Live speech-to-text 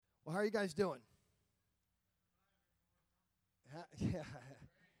Well, how are you guys doing? Yeah.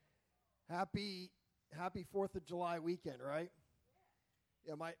 Happy 4th of July weekend, right?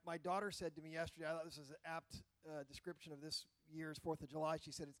 Yeah, my daughter said to me yesterday, I thought this was an apt description of this year's 4th of July.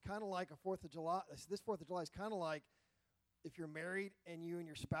 She said, it's kind of like a 4th of July. This 4th of July is kind of like if you're married and you and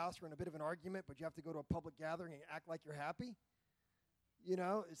your spouse are in a bit of an argument, but you have to go to a public gathering and act like you're happy. You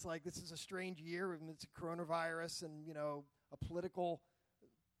know, it's like this is a strange year, and it's a coronavirus and, you know, a political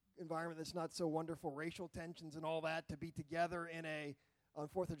environment that's not so wonderful, racial tensions and all that, to be together on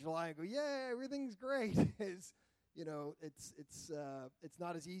 4th of July and go, yeah, everything's great. It's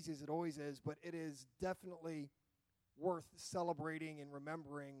not as easy as it always is, but it is definitely worth celebrating and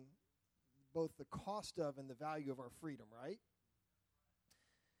remembering both the cost of and the value of our freedom, right?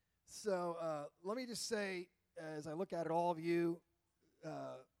 So let me just say, as I look at it, all of you,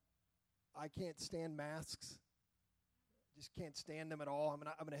 I can't stand masks. Just can't stand them at all. I'm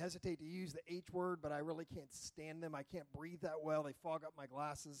going to hesitate to use the H word, but I really can't stand them. I can't breathe that well. They fog up my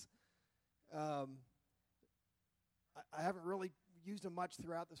glasses. I haven't really used them much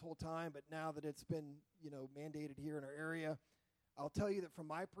throughout this whole time, but now that it's been, mandated here in our area, I'll tell you that from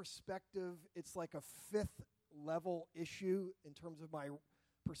my perspective, it's like a fifth level issue in terms of my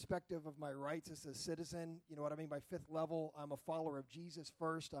perspective of my rights as a citizen. You know what I mean by fifth level? I'm a follower of Jesus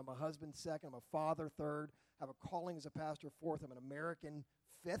first. I'm a husband second. I'm a father third. I have a calling as a pastor fourth. I'm an American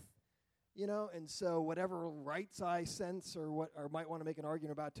fifth. And so whatever rights I sense or might want to make an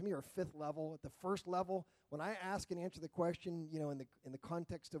argument about, to me, are fifth level. At the first level, when I ask and answer the question, in the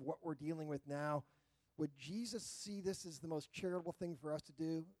context of what we're dealing with now, would Jesus see this as the most charitable thing for us to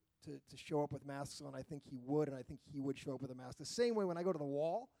do, to show up with masks on? I think he would, and I think he would show up with a mask. The same way when I go to the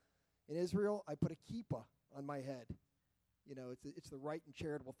wall in Israel, I put a kippah on my head. It's the right and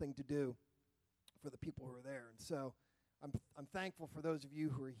charitable thing to do for the people who are there. And so I'm thankful for those of you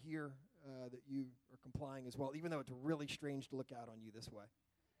who are here that you are complying as well, even though it's really strange to look out on you this way.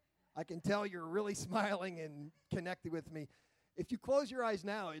 I can tell you're really smiling and connected with me. If you close your eyes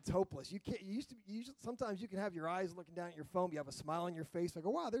now, it's hopeless. You can't. Sometimes you can have your eyes looking down at your phone, but you have a smile on your face. I go,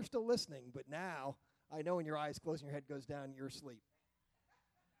 wow, they're still listening. But now I know when your eyes close and your head goes down, you're asleep.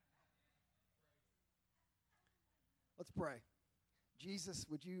 Let's pray. Jesus,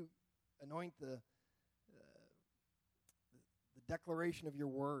 would you anoint the declaration of your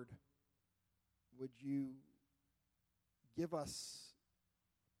word? Would you give us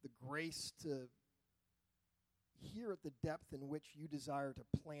the grace to hear at the depth in which you desire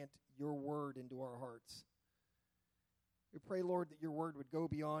to plant your word into our hearts? We pray, Lord, that your word would go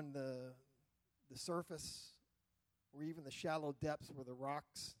beyond the surface or even the shallow depths where the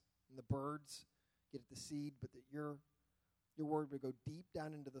rocks and the birds get at the seed, but that your word would go deep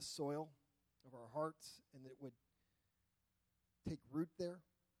down into the soil of our hearts, and that it would take root there,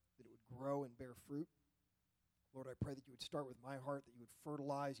 that it would grow and bear fruit. Lord, I pray that you would start with my heart, that you would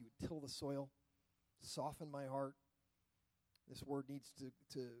fertilize, you would till the soil, soften my heart. This word needs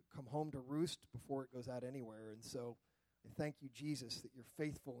to come home to roost before it goes out anywhere. And so I thank you, Jesus, that you're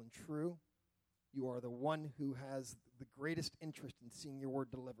faithful and true. You are the one who has the greatest interest in seeing your word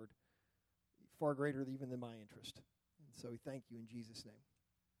delivered, far greater even than my interest. And so we thank you in Jesus' name.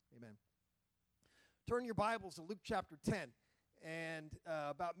 Amen. Turn your Bibles to Luke chapter 10. And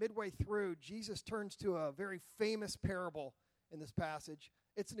about midway through, Jesus turns to a very famous parable in this passage.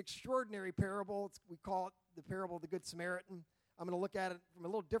 It's an extraordinary parable. We call it the parable of the Good Samaritan. I'm going to look at it from a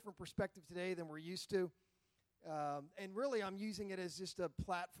little different perspective today than we're used to. And really, I'm using it as just a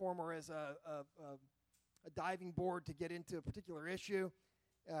platform or as a diving board to get into a particular issue.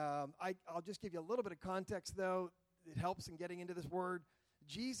 I'll just give you a little bit of context, though. It helps in getting into this word.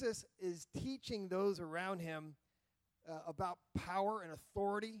 Jesus is teaching those around him about power and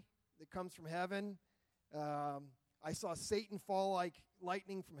authority that comes from heaven. I saw Satan fall like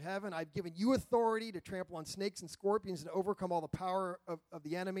lightning from heaven. I've given you authority to trample on snakes and scorpions and overcome all the power of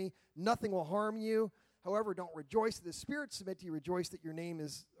the enemy. Nothing will harm you. However, don't rejoice that the spirits submit to you. Rejoice that your name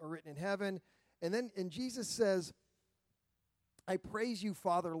are written in heaven. And Jesus says, I praise you,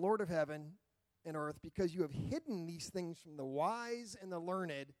 Father, Lord of heaven and earth, because you have hidden these things from the wise and the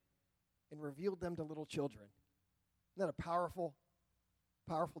learned and revealed them to little children. Isn't that a powerful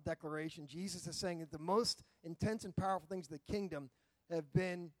declaration? Jesus is saying that the most intense and powerful things of the kingdom have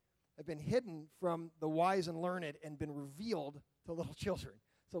been hidden from the wise and learned and been revealed to little children.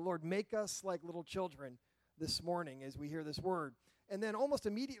 So, Lord, make us like little children this morning as we hear this word. And then almost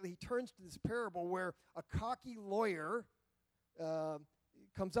immediately he turns to this parable where a cocky lawyer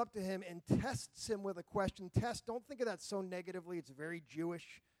comes up to him and tests him with a question. Don't think of that so negatively. It's very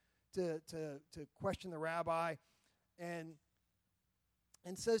Jewish to question the rabbi. And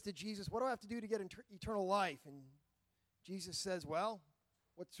and says to Jesus, what do I have to do to get eternal life? And Jesus says, well,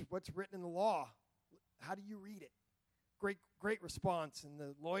 what's written in the law? How do you read it? Great response. And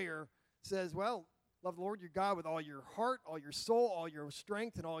the lawyer says, well, love the Lord your God with all your heart, all your soul, all your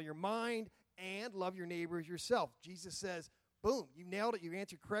strength, and all your mind, and love your neighbor as yourself. Jesus says, boom, you nailed it. You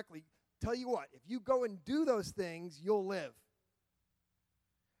answered correctly. Tell you what, if you go and do those things, you'll live.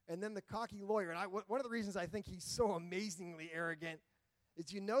 And then the cocky lawyer, and one of the reasons I think he's so amazingly arrogant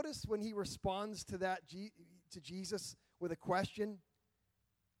is you notice when he responds to that to Jesus with a question,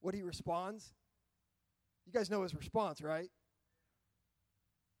 what he responds? You guys know his response, right?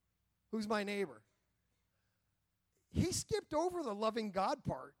 Who's my neighbor? He skipped over the loving God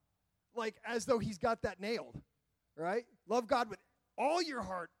part, like as though he's got that nailed, right? Love God with all your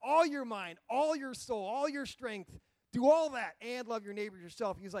heart, all your mind, all your soul, all your strength. Do all that and love your neighbor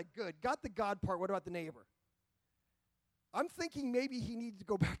yourself. He's like, good. Got the God part. What about the neighbor? I'm thinking maybe he needs to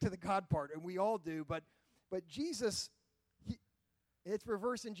go back to the God part, and we all do. But Jesus, it's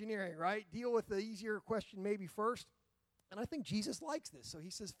reverse engineering, right? Deal with the easier question maybe first. And I think Jesus likes this. So he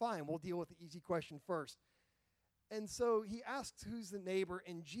says, fine, we'll deal with the easy question first. And so he asks who's the neighbor,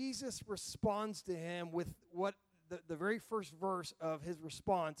 and Jesus responds to him with what the very first verse of his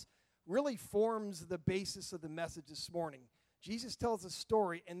response really forms the basis of the message this morning. Jesus tells a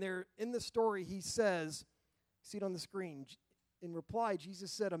story, and there in the story he says, see it on the screen, in reply,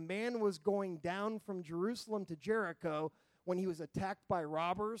 Jesus said, a man was going down from Jerusalem to Jericho when he was attacked by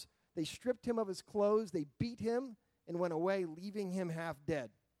robbers. They stripped him of his clothes, they beat him, and went away, leaving him half dead.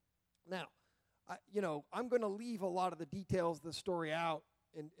 Now, I'm going to leave a lot of the details of the story out,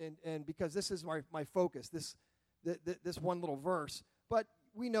 and because this is my focus, this one little verse. But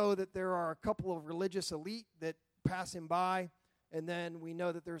we know that there are a couple of religious elite that pass him by, and then we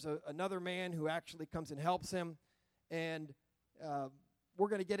know that there's another man who actually comes and helps him, and we're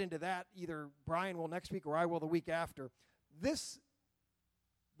going to get into that. Either Brian will next week or I will the week after.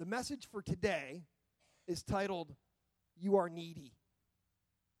 The message for today is titled, You Are Needy.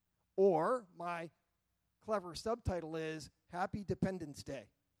 Or my clever subtitle is Happy Dependence Day.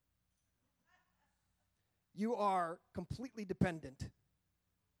 You are completely dependent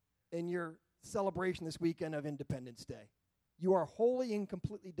in your celebration this weekend of Independence Day. You are wholly and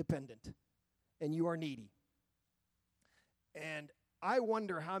completely dependent, and you are needy. And I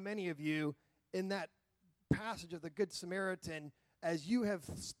wonder how many of you in that passage of the Good Samaritan, as you have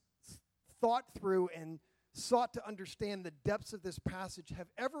thought through and sought to understand the depths of this passage, have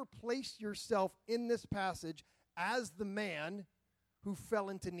ever placed yourself in this passage as the man who fell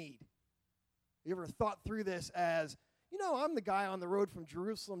into need. You ever thought through this as, I'm the guy on the road from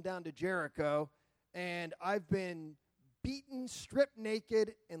Jerusalem down to Jericho, and I've been beaten, stripped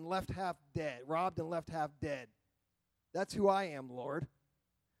naked, and left half dead, robbed and left half dead. That's who I am, Lord.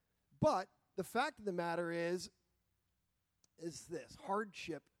 But the fact of the matter is this: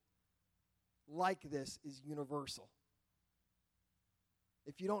 hardship like this is universal.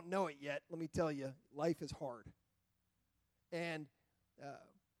 If you don't know it yet, let me tell you, life is hard. And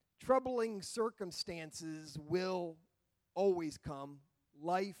troubling circumstances will always come.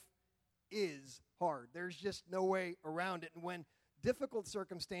 Life is hard. There's just no way around it. And when difficult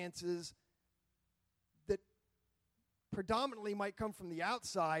circumstances that predominantly might come from the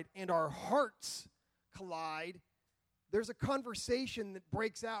outside and our hearts collide, there's a conversation that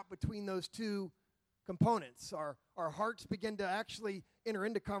breaks out between those two components. Our hearts begin to actually enter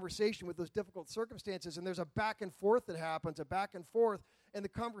into conversation with those difficult circumstances, and there's a back and forth that happens, and the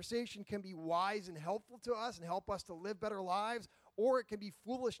conversation can be wise and helpful to us and help us to live better lives, or it can be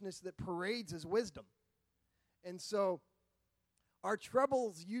foolishness that parades as wisdom. And so our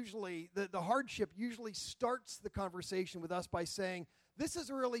troubles usually, the hardship usually starts the conversation with us by saying, this is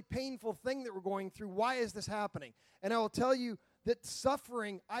a really painful thing that we're going through. Why is this happening? And I will tell you that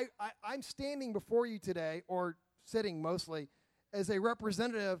suffering, I'm standing before you today, or sitting mostly, as a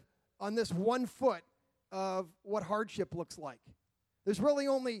representative on this one foot of what hardship looks like. There's really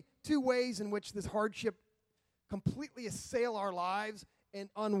only two ways in which this hardship completely assail our lives, and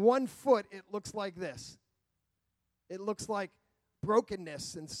on one foot it looks like this. It looks like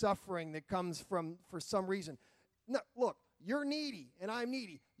brokenness and suffering that comes from, for some reason. No, look, you're needy and I'm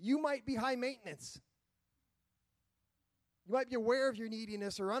needy. You might be high maintenance. You might be aware of your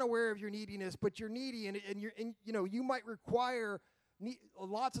neediness or unaware of your neediness, but you're needy, and you might require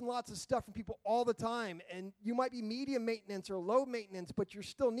lots and lots of stuff from people all the time, and you might be medium maintenance or low maintenance, but you're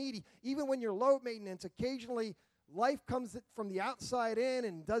still needy. Even when you're low maintenance, occasionally life comes from the outside in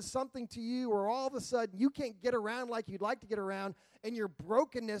and does something to you, or all of a sudden you can't get around like you'd like to get around, and your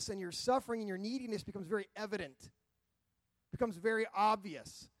brokenness and your suffering and your neediness becomes very evident. becomes very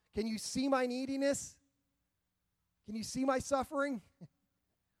obvious. Can you see my neediness? Can you see my suffering?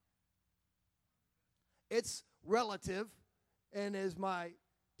 It's relative, and as my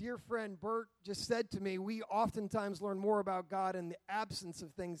dear friend Bert just said to me, we oftentimes learn more about God in the absence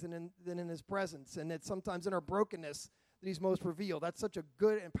of things than in his presence, and it's sometimes in our brokenness that he's most revealed. That's such a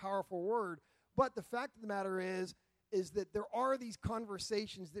good and powerful word, but the fact of the matter is that there are these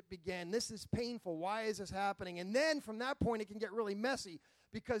conversations that begin. This is painful. Why is this happening? And then from that point, it can get really messy,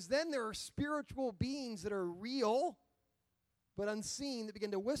 because then there are spiritual beings that are real but unseen that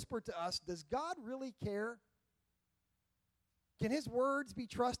begin to whisper to us, does God really care? Can his words be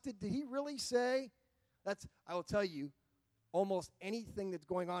trusted? Did he really say? I will tell you, almost anything that's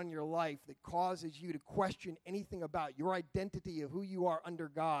going on in your life that causes you to question anything about your identity of who you are under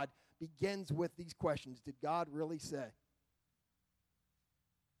God begins with these questions. Did God really say?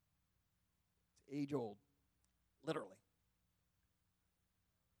 It's age old, literally.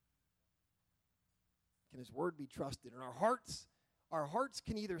 Can his word be trusted? And our hearts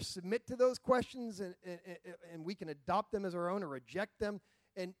can either submit to those questions and we can adopt them as our own or reject them.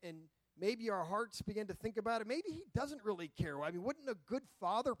 And maybe our hearts begin to think about it. Maybe he doesn't really care. I mean, wouldn't a good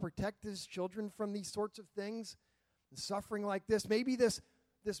father protect his children from these sorts of things and suffering like this? Maybe this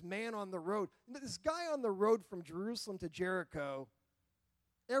man on the road, this guy on the road from Jerusalem to Jericho,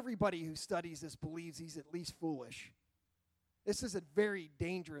 everybody who studies this believes he's at least foolish. This is a very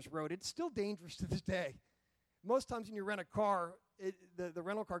dangerous road. It's still dangerous to this day. Most times when you rent a car, the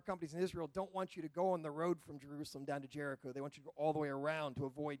rental car companies in Israel don't want you to go on the road from Jerusalem down to Jericho. They want you to go all the way around to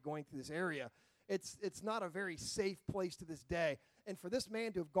avoid going through this area. It's not a very safe place to this day. And for this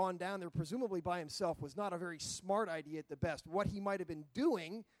man to have gone down there, presumably by himself, was not a very smart idea at the best. What he might have been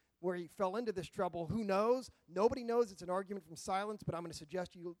doing where he fell into this trouble, who knows? Nobody knows. It's an argument from silence, but I'm going to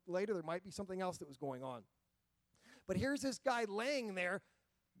suggest to you later there might be something else that was going on. But here's this guy laying there,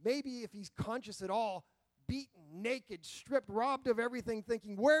 maybe if he's conscious at all, beaten, naked, stripped, robbed of everything,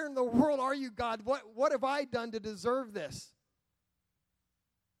 thinking, where in the world are you, God? What have I done to deserve this?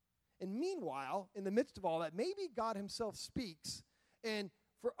 And meanwhile, in the midst of all that, maybe God himself speaks. And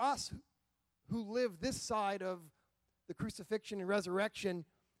for us who live this side of the crucifixion and resurrection,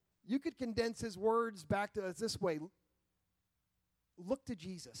 you could condense his words back to us this way. Look to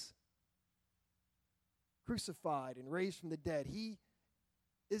Jesus, crucified and raised from the dead. He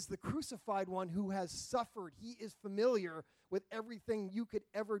is the crucified one who has suffered. He is familiar with everything you could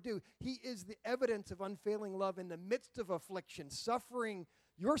ever do. He is the evidence of unfailing love in the midst of affliction. Suffering,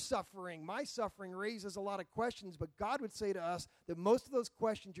 your suffering, my suffering raises a lot of questions, but God would say to us that most of those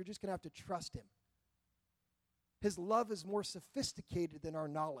questions, you're just going to have to trust him. His love is more sophisticated than our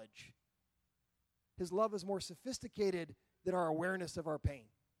knowledge. His love is more sophisticated than our awareness of our pain.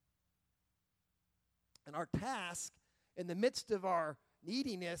 And our task in the midst of our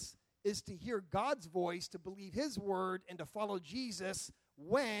neediness is to hear God's voice, to believe his word, and to follow Jesus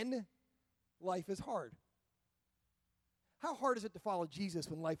when life is hard. How hard is it to follow Jesus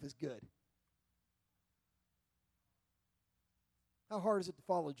when life is good? How hard is it to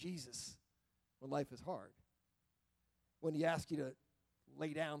follow Jesus when life is hard? When he asks you to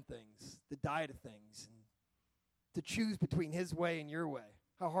lay down things, to die to things, and to choose between his way and your way.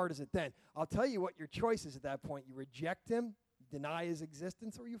 How hard is it then? I'll tell you what your choice is at that point. You reject him, deny his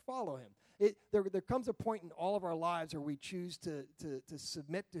existence, or you follow him. There comes a point in all of our lives where we choose to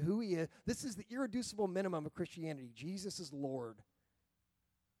submit to who he is. This is the irreducible minimum of Christianity. Jesus is Lord.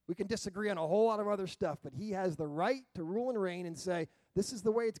 We can disagree on a whole lot of other stuff, but he has the right to rule and reign and say, this is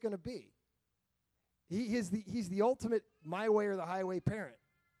the way it's going to be. He's the ultimate my way or the highway parent.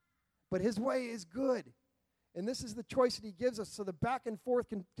 But his way is good. And this is the choice that he gives us. So the back and forth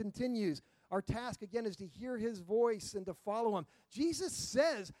continues. Our task, again, is to hear his voice and to follow him. Jesus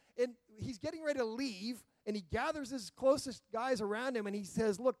says, and he's getting ready to leave, and he gathers his closest guys around him, and he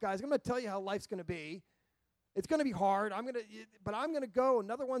says, look, guys, I'm going to tell you how life's going to be. It's going to be hard, but I'm going to go.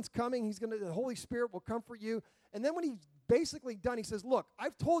 Another one's coming. The Holy Spirit will comfort you. And then when he's basically done, he says, look,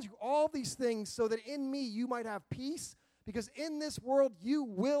 I've told you all these things so that in me you might have peace, because in this world you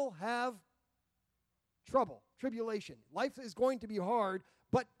will have trouble, tribulation. Life is going to be hard,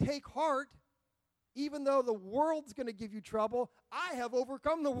 but take heart. Even though the world's going to give you trouble, I have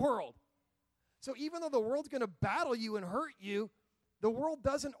overcome the world. So even though the world's going to battle you and hurt you, the world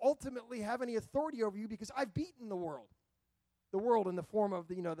doesn't ultimately have any authority over you because I've beaten the world. The world in the form of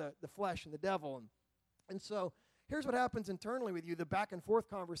the flesh and the devil. And so here's what happens internally with you. The back and forth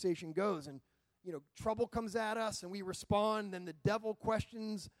conversation goes, and trouble comes at us and we respond, then the devil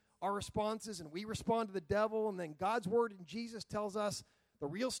questions our responses and we respond to the devil, and then God's word and Jesus tells us the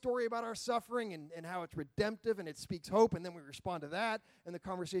real story about our suffering and how it's redemptive and it speaks hope, and then we respond to that, and the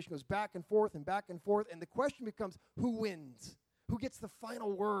conversation goes back and forth, and the question becomes, who wins? Who gets the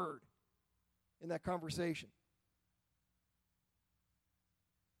final word in that conversation?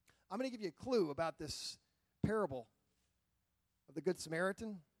 I'm going to give you a clue about this parable of the Good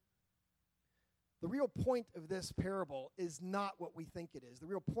Samaritan. The real point of this parable is not what we think it is. The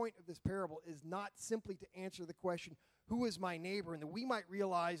real point of this parable is not simply to answer the question, who is my neighbor? And that we might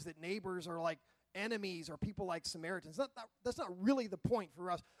realize that neighbors are like enemies or people like Samaritans. That's not really the point for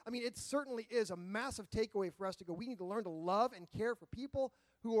us. I mean, it certainly is a massive takeaway for us to go, we need to learn to love and care for people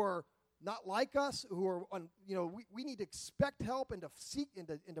who are not like us, who are, we need to expect help and to seek and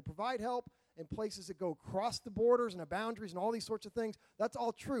to provide help in places that go across the borders and the boundaries and all these sorts of things. That's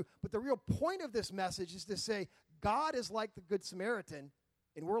all true. But the real point of this message is to say God is like the Good Samaritan,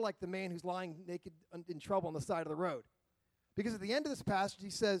 and we're like the man who's lying naked in trouble on the side of the road. Because at the end of this passage,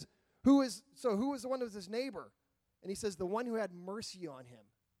 he says, who is the one who was his neighbor? And he says, the one who had mercy on him.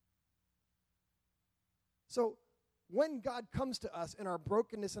 So when God comes to us in our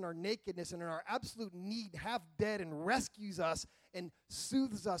brokenness and our nakedness and in our absolute need, half dead, and rescues us and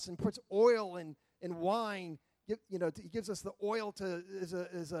soothes us and puts oil and wine, he gives us the oil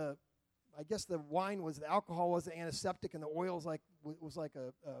I guess the wine was, the alcohol was the antiseptic, and the oil was like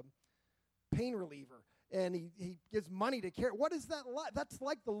a pain reliever. And he gives money to care. What is that like? That's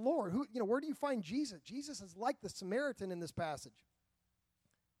like the Lord. Where do you find Jesus? Jesus is like the Samaritan in this passage.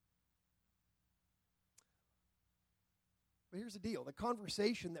 But here's the deal. The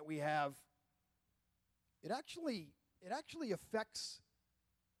conversation that we have, it actually affects,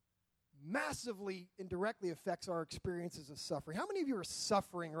 massively and directly affects our experiences of suffering. How many of you are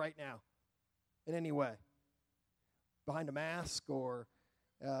suffering right now in any way? Behind a mask or,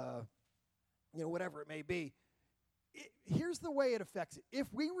 whatever it may be. Here's the way it affects it.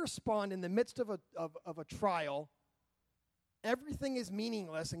 If we respond in the midst of a trial, everything is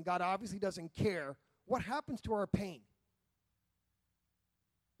meaningless and God obviously doesn't care, what happens to our pain?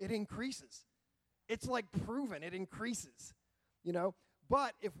 It increases. It's like proven. It increases,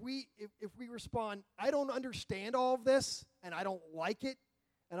 But if we respond, I don't understand all of this, and I don't like it,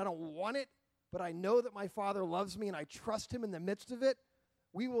 and I don't want it, but I know that my Father loves me, and I trust him in the midst of it,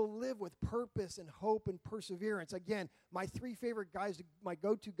 we will live with purpose and hope and perseverance. Again, my three favorite guys, my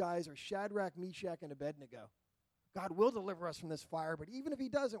go-to guys are Shadrach, Meshach, and Abednego. God will deliver us from this fire, but even if he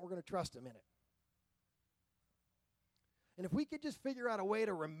doesn't, we're going to trust him in it. And if we could just figure out a way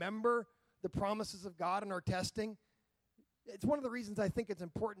to remember the promises of God in our testing, it's one of the reasons I think it's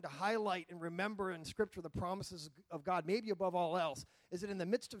important to highlight and remember in Scripture the promises of God, maybe above all else, is that in the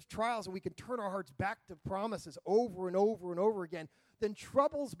midst of trials, and we can turn our hearts back to promises over and over and over again, then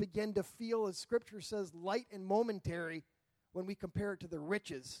troubles begin to feel, as Scripture says, light and momentary when we compare it to the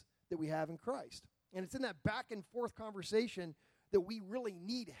riches that we have in Christ. And it's in that back and forth conversation that we really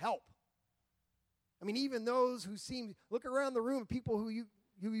need help. I mean, even those who look around the room, people who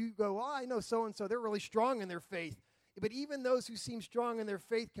you go, I know so-and-so, they're really strong in their faith. But even those who seem strong in their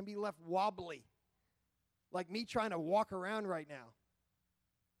faith can be left wobbly, like me trying to walk around right now.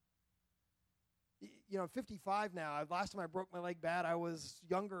 I'm 55 now. Last time I broke my leg bad, I was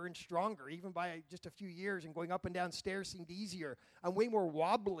younger and stronger, even by just a few years, and going up and down stairs seemed easier. I'm way more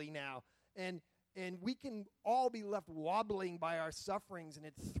wobbly now. And we can all be left wobbling by our sufferings, and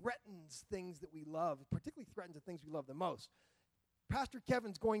it threatens things that we love, particularly threatens the things we love the most. Pastor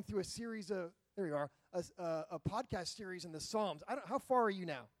Kevin's going through a series of, a podcast series in the Psalms. How far are you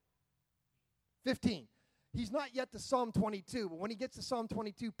now? 15. He's not yet to Psalm 22, but when he gets to Psalm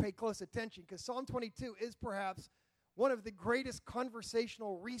 22, pay close attention, because Psalm 22 is perhaps one of the greatest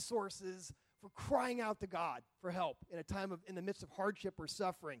conversational resources for crying out to God for help in the midst of hardship or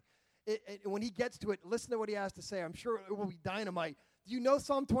suffering. When he gets to it, listen to what he has to say. I'm sure it will be dynamite. Do you know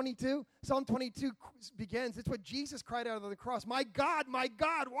Psalm 22? Psalm 22 begins, it's what Jesus cried out of the cross. My God,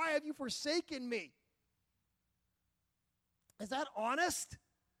 why have you forsaken me? Is that honest?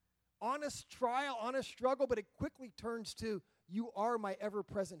 Honest trial, honest struggle, but it quickly turns to, you are my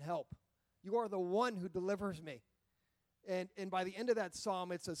ever-present help. You are the one who delivers me. And by the end of that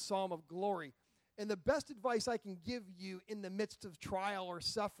psalm, it's a psalm of glory. And the best advice I can give you in the midst of trial or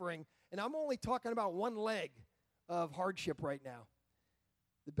suffering, and I'm only talking about one leg of hardship right now.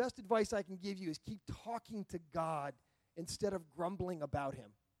 The best advice I can give you is keep talking to God instead of grumbling about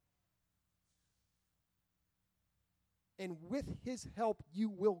him. And with his help,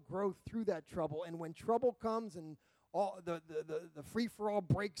 you will grow through that trouble. And when trouble comes and all the free-for-all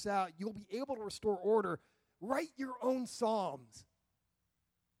breaks out, you'll be able to restore order. Write your own psalms.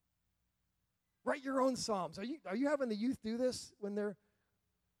 Write your own psalms. Are you having the youth do this when they're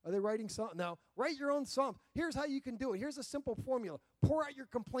Are they writing Psalms? No. Write your own Psalms. Here's how you can do it. Here's a simple formula. Pour out your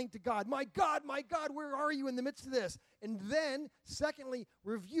complaint to God. My God, where are you in the midst of this? And then, secondly,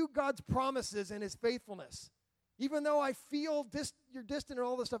 review God's promises and his faithfulness. Even though I feel you're distant and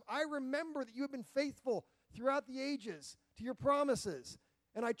all this stuff, I remember that you have been faithful throughout the ages to your promises.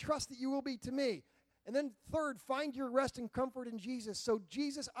 And I trust that you will be to me. And then third, find your rest and comfort in Jesus. So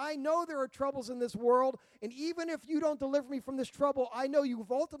Jesus, I know there are troubles in this world, and even if you don't deliver me from this trouble, I know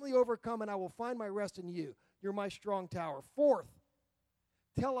you've ultimately overcome, and I will find my rest in you. You're my strong tower. Fourth,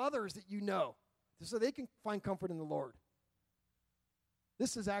 tell others that you know, so they can find comfort in the Lord.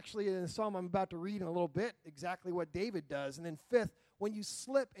 This is actually in the psalm I'm about to read in a little bit, exactly what David does. And then fifth, when you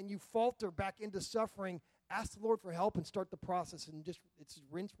slip and you falter back into suffering, ask the Lord for help and start the process, and it's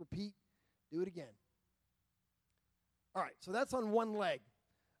rinse, repeat, do it again. All right, so that's on one leg.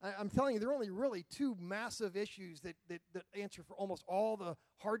 I'm telling you, there are only really two massive issues that answer for almost all the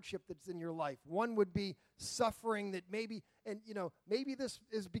hardship that's in your life. One would be suffering that maybe this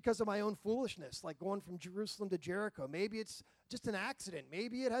is because of my own foolishness, like going from Jerusalem to Jericho. Maybe it's just an accident.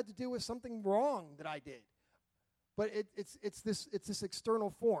 Maybe it had to do with something wrong that I did. But it's this external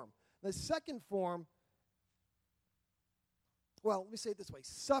form. The second form, well, let me say it this way.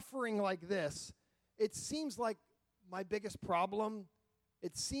 Suffering like this, it seems like my biggest problem.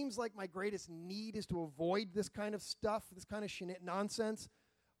 It seems like my greatest need is to avoid this kind of stuff, this kind of nonsense.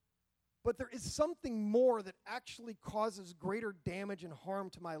 But there is something more that actually causes greater damage and harm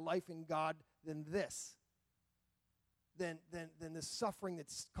to my life in God than this, than the suffering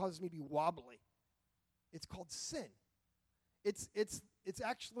that causes me to be wobbly. It's called sin. It's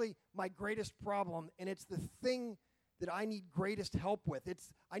actually my greatest problem, and it's the thing that I need greatest help with.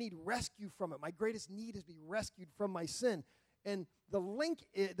 I need rescue from it. My greatest need is to be rescued from my sin. And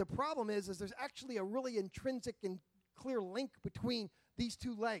the problem is there's actually a really intrinsic and clear link between these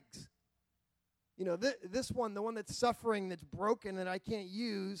two legs. You know, this one, the one that's suffering, that's broken, that I can't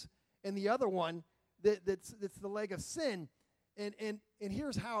use, and the other one that's the leg of sin. And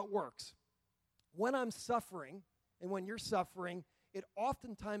here's how it works. When I'm suffering, and when you're suffering, it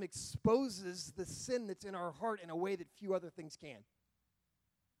oftentimes exposes the sin that's in our heart in a way that few other things can.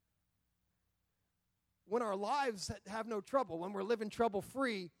 When our lives have no trouble, when we're living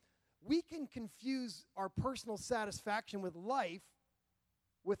trouble-free, we can confuse our personal satisfaction with life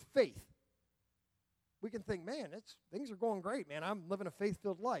with faith. We can think, man, things are going great, man. I'm living a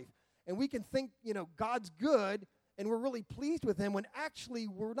faith-filled life. And we can think, God's good, and we're really pleased with him, when actually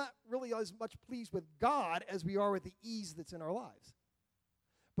we're not really as much pleased with God as we are with the ease that's in our lives.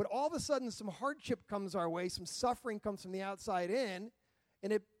 But all of a sudden, some hardship comes our way, some suffering comes from the outside in,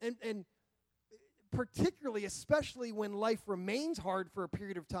 and particularly, especially when life remains hard for a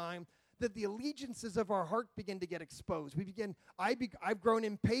period of time, that the allegiances of our heart begin to get exposed. I've grown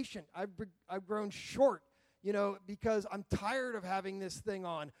impatient. I've grown short, because I'm tired of having this thing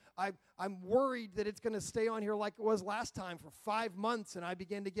on. I'm worried that it's going to stay on here like it was last time for 5 months, and I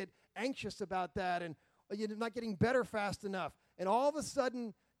begin to get anxious about that, and not getting better fast enough. And all of a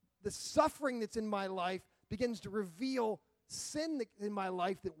sudden, the suffering that's in my life begins to reveal sin in my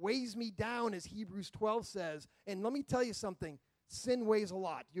life that weighs me down, as Hebrews 12 says. And let me tell you something, sin weighs a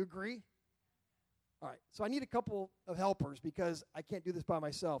lot. You agree? All right, so I need a couple of helpers because I can't do this by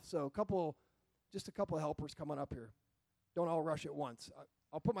myself. So just a couple of helpers coming up here. Don't all rush at once.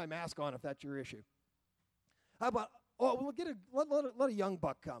 I'll put my mask on if that's your issue. How about, we'll let a young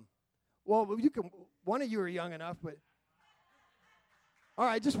buck come. Well, one of you are young enough, but all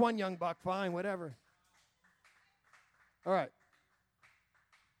right, just one young buck, fine, whatever. All right.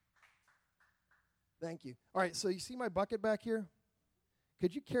 Thank you. All right, so you see my bucket back here?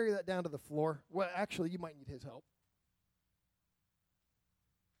 Could you carry that down to the floor? Well, actually, you might need his help.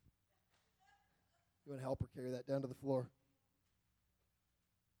 You want to help her carry that down to the floor?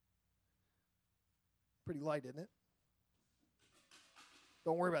 Pretty light, isn't it?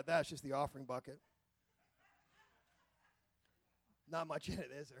 Don't worry about that. It's just the offering bucket. Not much in it,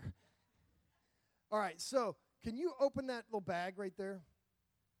 is there? All right, so can you open that little bag right there?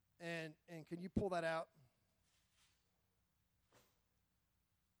 And can you pull that out?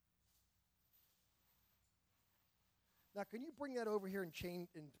 Now, can you bring that over here and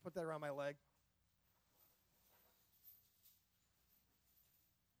put that around my leg?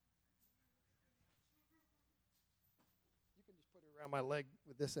 You can just put it around my leg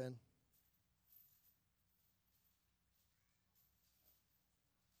with this end.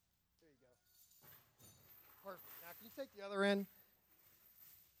 There you go. Perfect. Now, can you take the other end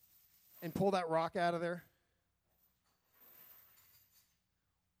and pull that rock out of there?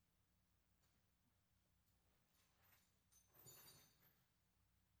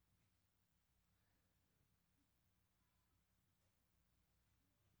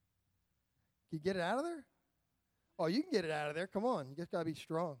 Can you get it out of there? Oh, you can get it out of there. Come on. You just got to be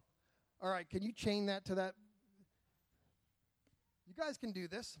strong. All right, can you chain that to that? You guys can do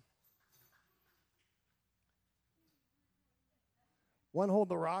this. One hold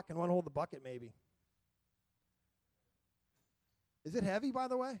the rock and one hold the bucket, maybe. Is it heavy, by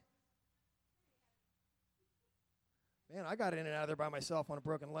the way? Man, I got in and out of there by myself on a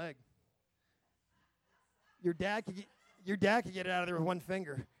broken leg. Your dad could get it out of there with one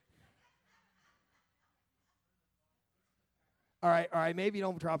finger. All right, maybe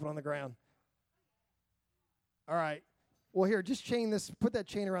don't drop it on the ground. All right. Well, here, just chain this, put that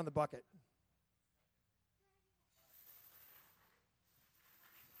chain around the bucket.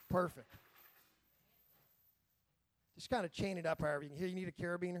 Perfect. Just kind of chain it up however you can. Here, you need a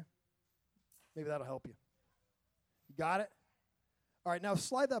carabiner? Maybe that'll help you. You got it? All right, now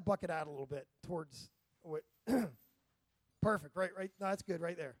slide that bucket out a little bit towards what? Perfect, right. No, that's good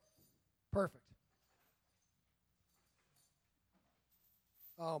right there. Perfect.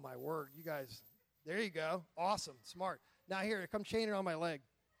 Oh, my word, you guys. There you go. Awesome, smart. Now here, come chain it on my leg.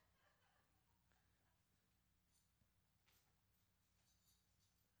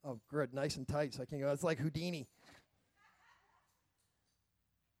 Oh, good, nice and tight so I can go. It's like Houdini.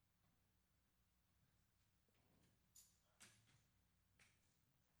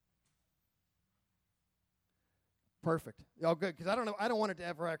 Perfect. Oh, good, because I don't want it to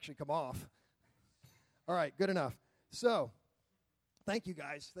ever actually come off. All right, good enough. So, thank you,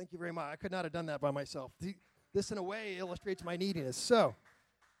 guys. Thank you very much. I could not have done that by myself. This, in a way, illustrates my neediness. So,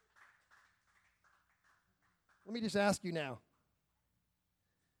 let me just ask you now.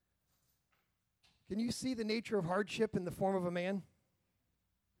 Can you see the nature of hardship in the form of a man?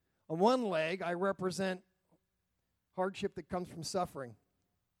 On one leg, I represent hardship that comes from suffering.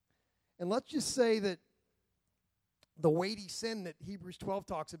 And let's just say that the weighty sin that Hebrews 12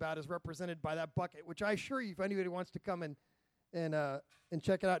 talks about is represented by that bucket, which I assure you, if anybody wants to come and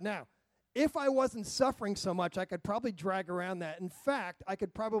check it out now. If I wasn't suffering so much, I could probably drag around that. In fact, I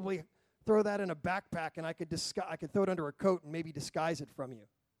could probably throw that in a backpack and I could throw it under a coat and maybe disguise it from you.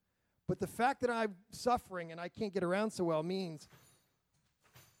 But the fact that I'm suffering and I can't get around so well means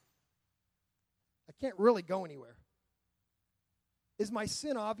I can't really go anywhere. Is my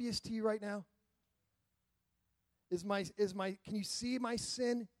sin obvious to you right now? Can you see my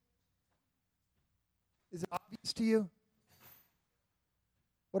sin? Is it obvious to you?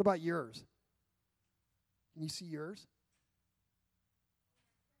 What about yours? Can you see yours?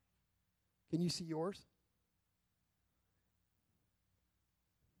 Can you see yours?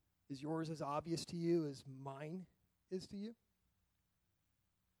 Is yours as obvious to you as mine is to you?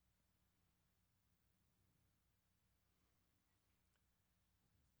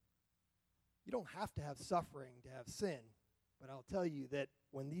 You don't have to have suffering to have sin, but I'll tell you that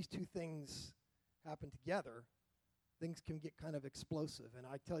when these two things happen together, things can get kind of explosive. And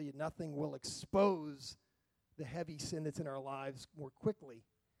I tell you, nothing will expose the heavy sin that's in our lives more quickly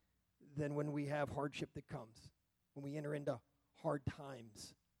than when we have hardship that comes, when we enter into hard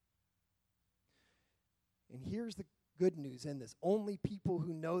times. And here's the good news in this. Only people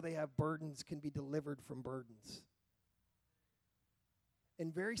who know they have burdens can be delivered from burdens.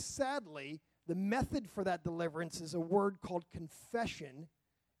 And very sadly, the method for that deliverance is a word called confession,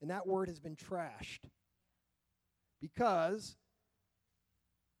 and that word has been trashed. Because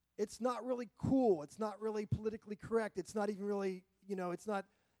it's not really cool. It's not really politically correct. It's not even really, it's not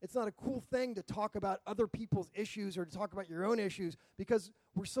a cool thing to talk about other people's issues or to talk about your own issues because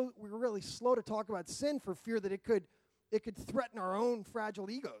we're really slow to talk about sin for fear that it could threaten our own fragile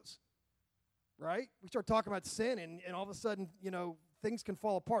egos. Right? We start talking about sin and all of a sudden, things can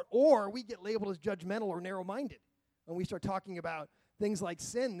fall apart, or we get labeled as judgmental or narrow-minded when we start talking about things like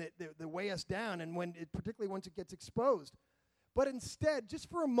sin that weigh us down, and particularly once it gets exposed. But instead, just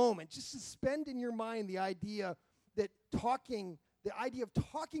for a moment, just suspend in your mind the idea of talking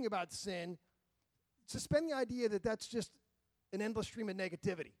about sin, suspend the idea that that's just an endless stream of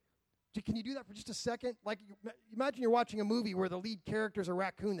negativity. Can you do that for just a second? Like, imagine you're watching a movie where the lead character is a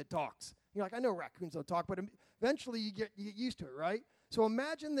raccoon that talks. You're like, I know raccoons don't talk, but eventually you get used to it, right? So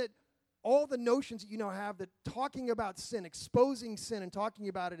imagine that all the notions that you now have that talking about sin, exposing sin and talking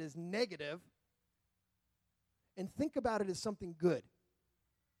about it is negative, and think about it as something good.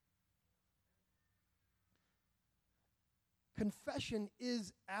 Confession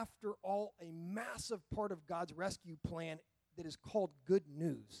is, after all, a massive part of God's rescue plan that is called good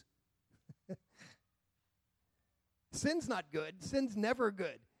news. Sin's not good. Sin's never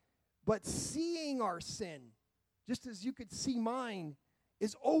good. But seeing our sin, just as you could see mine,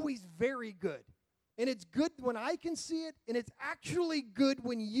 is always very good. And it's good when I can see it, and it's actually good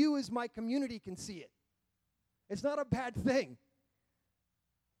when you as my community can see it. It's not a bad thing.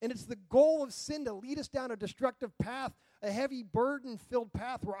 And it's the goal of sin to lead us down a destructive path, a heavy burden-filled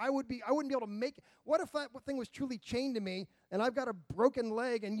path where I wouldn't be able to make it. What if that thing was truly chained to me, and I've got a broken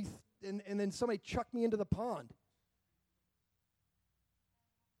leg, and then somebody chucked me into the pond?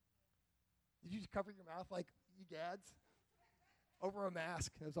 Did you just cover your mouth like you gads? Over a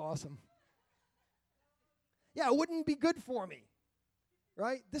mask. It was awesome. Yeah, it wouldn't be good for me,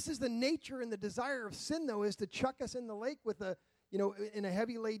 right? This is the nature and the desire of sin, though, is to chuck us in the lake with in a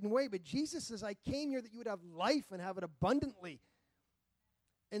heavy laden way. But Jesus says, I came here that you would have life and have it abundantly.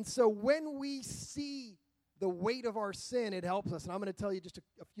 And so when we see the weight of our sin, it helps us. And I'm going to tell you just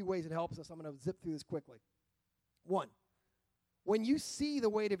a few ways it helps us. I'm going to zip through this quickly. One, when you see the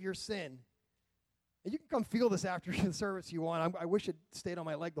weight of your sin, and you can come feel this after the service if you want. I wish it stayed on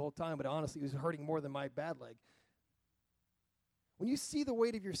my leg the whole time, but honestly, it was hurting more than my bad leg. When you see the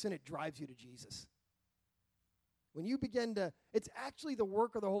weight of your sin, it drives you to Jesus. When you begin to, it's actually the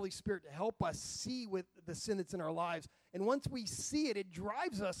work of the Holy Spirit to help us see with the sin that's in our lives. And once we see it, it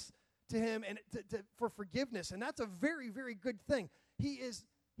drives us to Him and for forgiveness. And that's a very, very good thing. He's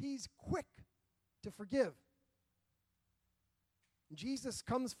quick to forgive. Jesus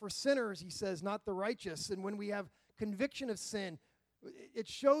comes for sinners, He says, not the righteous. And when we have conviction of sin, it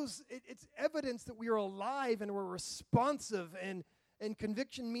shows, it's evidence that we are alive and we're responsive. And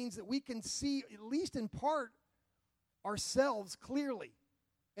conviction means that we can see, at least in part, ourselves clearly.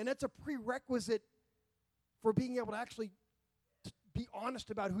 And that's a prerequisite for being able to actually be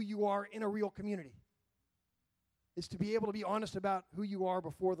honest about who you are in a real community. Is to be able to be honest about who you are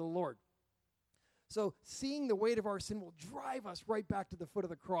before the Lord. So seeing the weight of our sin will drive us right back to the foot of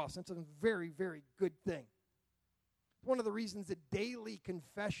the cross. That's a very, very good thing. One of the reasons that daily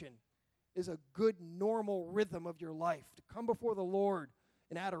confession is a good, normal rhythm of your life. To come before the Lord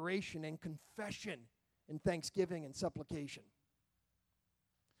in adoration and confession and thanksgiving and supplication.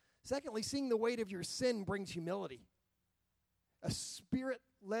 Secondly, seeing the weight of your sin brings humility. A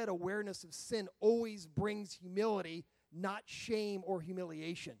Spirit-led awareness of sin always brings humility, not shame or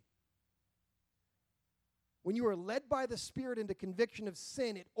humiliation. When you are led by the Spirit into conviction of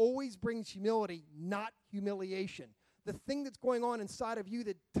sin, it always brings humility, not humiliation. The thing that's going on inside of you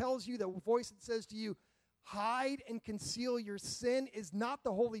that tells you, the voice that says to you, hide and conceal your sin, is not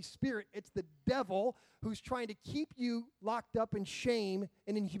the Holy Spirit. It's the devil who's trying to keep you locked up in shame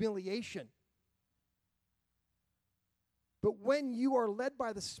and in humiliation. But when you are led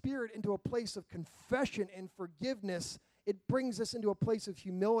by the Spirit into a place of confession and forgiveness, it brings us into a place of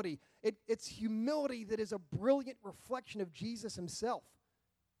humility. It's humility that is a brilliant reflection of Jesus Himself.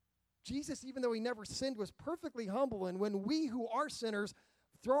 Jesus, even though He never sinned, was perfectly humble. And when we who are sinners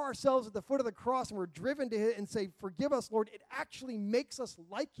throw ourselves at the foot of the cross and we're driven to it and say, forgive us, Lord, it actually makes us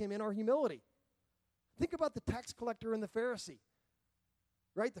like Him in our humility. Think about the tax collector and the Pharisee.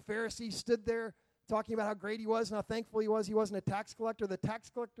 Right? The Pharisee stood there talking about how great he was and how thankful he was. He wasn't a tax collector. The tax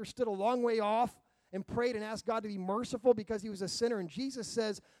collector stood a long way off and prayed and asked God to be merciful because he was a sinner. And Jesus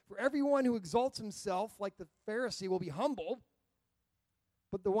says, for everyone who exalts himself, like the Pharisee, will be humbled,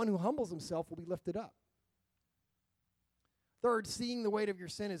 but the one who humbles himself will be lifted up. Third, seeing the weight of your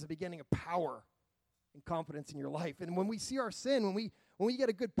sin is the beginning of power and confidence in your life. And when we see our sin, when we get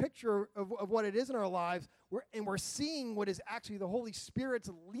a good picture of what it is in our lives, we're seeing what is actually the Holy Spirit's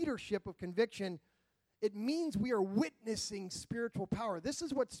leadership of conviction, it means we are witnessing spiritual power. This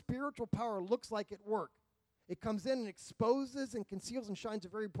is what spiritual power looks like at work. It comes in and exposes and conceals and shines a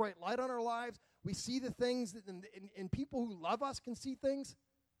very bright light on our lives. We see the things, and people who love us can see things.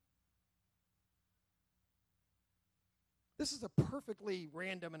 This is a perfectly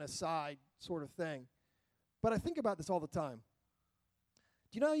random and aside sort of thing. But I think about this all the time.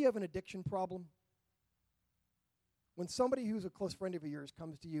 Do you know you have an addiction problem? When somebody who's a close friend of yours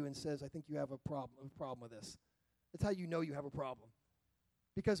comes to you and says, I think you have a problem with this, that's how you know you have a problem.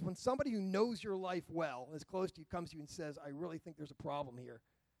 Because when somebody who knows your life well, is close to you, comes to you and says, I really think there's a problem here,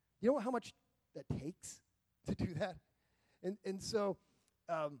 you know how much that takes to do that? And so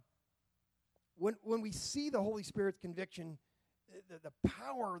when we see the Holy Spirit's conviction, the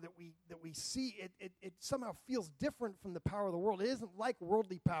power that we see, it somehow feels different from the power of the world. It isn't like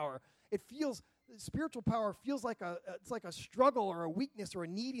worldly power. Spiritual power feels like it's like a struggle or a weakness or a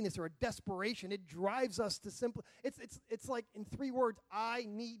neediness or a desperation. It drives us to simply, it's like in 3 words, I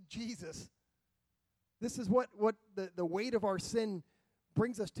need Jesus. This is what the weight of our sin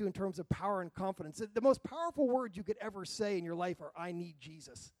brings us to in terms of power and confidence. The most powerful words you could ever say in your life are, I need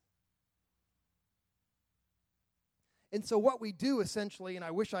Jesus. And so what we do essentially, and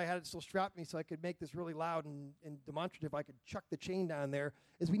I wish I had it still strapped me so I could make this really loud and demonstrative, I could chuck the chain down there,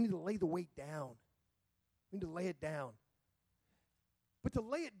 is we need to lay the weight down. We need to lay it down. But to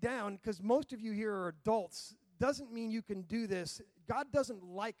lay it down, because most of you here are adults, doesn't mean you can do this. God doesn't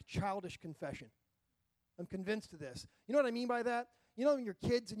like childish confession. I'm convinced of this. You know what I mean by that? You know when you're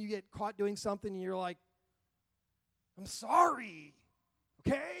kids and you get caught doing something and you're like, I'm sorry,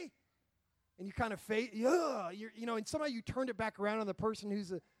 okay? And you kind of and somehow you turned it back around on the person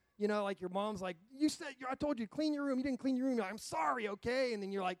who's like your mom's like, I told you to clean your room, you didn't clean your room. You're like, I'm sorry, okay? And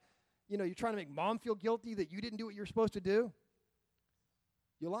then you're like, you're trying to make mom feel guilty that you didn't do what you were supposed to do.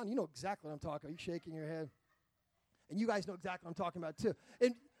 Yolanda, you know exactly what I'm talking about. You're shaking your head. And you guys know exactly what I'm talking about too.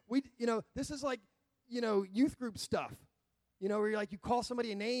 And this is like, youth group stuff. Where you're like, you call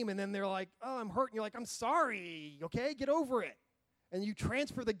somebody a name and then they're like, oh, I'm hurt. And you're like, I'm sorry, okay? Get over it. And you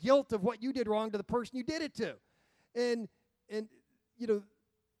transfer the guilt of what you did wrong to the person you did it to. And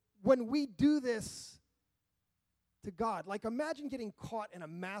when we do this to God, like imagine getting caught in a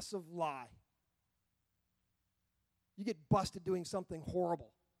massive lie. You get busted doing something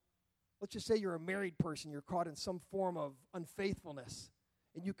horrible. Let's just say you're a married person. You're caught in some form of unfaithfulness.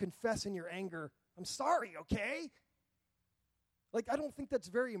 And you confess in your anger, I'm sorry, okay? Like, I don't think that's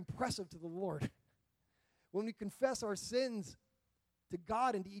very impressive to the Lord. When we confess our sins to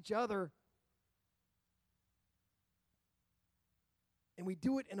God and to each other, and we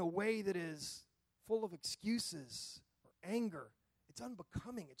do it in a way that is full of excuses or anger, it's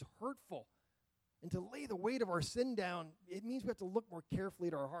unbecoming, it's hurtful. And to lay the weight of our sin down, it means we have to look more carefully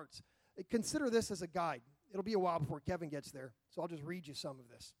at our hearts. Consider this as a guide. It'll be a while before Kevin gets there, so I'll just read you some of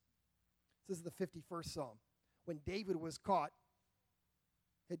this. This is the 51st Psalm. When David was caught,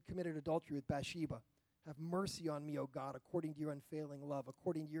 had committed adultery with Bathsheba, have mercy on me, O God, according to your unfailing love,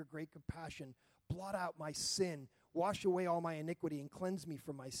 according to your great compassion. Blot out my sin, wash away all my iniquity, and cleanse me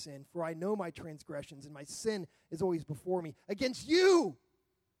from my sin. For I know my transgressions, and my sin is always before me. Against you!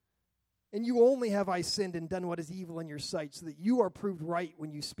 And you only have I sinned and done what is evil in your sight, so that you are proved right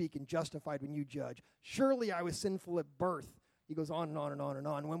when you speak and justified when you judge. Surely I was sinful at birth. He goes on and on and on and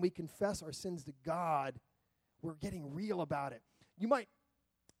on. When we confess our sins to God, we're getting real about it. You might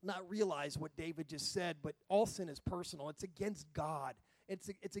not realize what David just said, but all sin is personal. It's against God.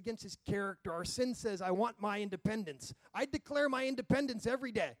 It's against his character. Our sin says, I want my independence. I declare my independence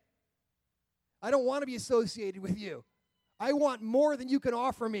every day. I don't want to be associated with you. I want more than you can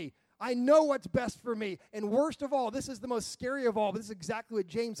offer me. I know what's best for me. And worst of all, this is the most scary of all, but this is exactly what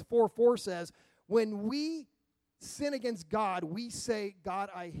James 4:4 says. When we sin against God, we say, God,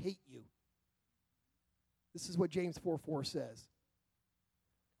 I hate you. This is what James 4:4 says.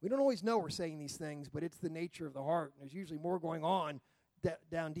 We don't always know we're saying these things, but it's the nature of the heart. There's usually more going on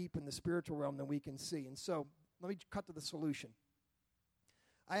down deep in the spiritual realm than we can see. And so let me cut to the solution.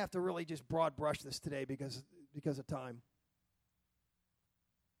 I have to really just broad brush this today because of time.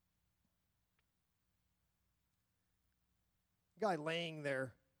 Guy laying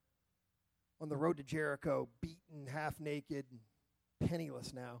there on the road to Jericho, beaten, half naked,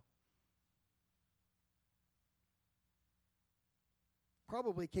 penniless now.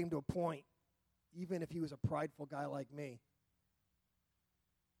 Probably came to a point, even if he was a prideful guy like me,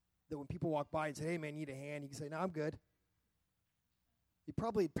 that when people walk by and say, hey, man, you need a hand, you can say, no, I'm good. He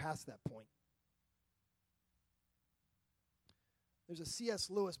probably had passed that point. There's a C.S.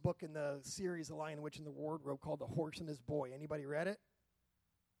 Lewis book in the series The Lion, the Witch, and the Wardrobe called The Horse and His Boy. Anybody read it?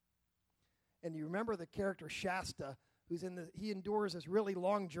 And you remember the character Shasta, he endures this really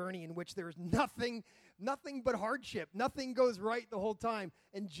long journey in which there's nothing but hardship. Nothing goes right the whole time.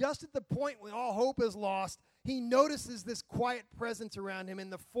 And just at the point when all hope is lost, he notices this quiet presence around him in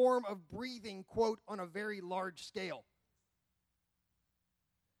the form of breathing, quote, on a very large scale.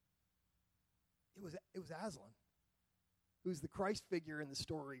 It was Aslan, who's the Christ figure in the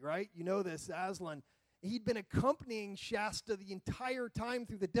story, right? You know this, Aslan. He'd been accompanying Shasta the entire time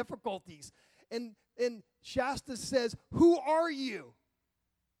through the difficulties. And Shasta says, who are you?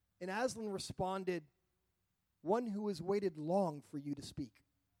 And Aslan responded, one who has waited long for you to speak.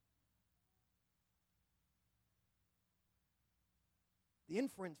 The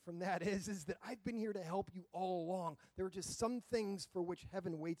inference from that is that I've been here to help you all along. There are just some things for which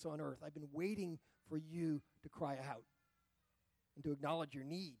heaven waits on earth. I've been waiting for you to cry out and to acknowledge your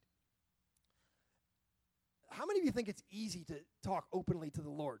need. How many of you think it's easy to talk openly to the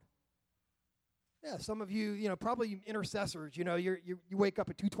Lord? Yeah, some of you, probably intercessors, you wake up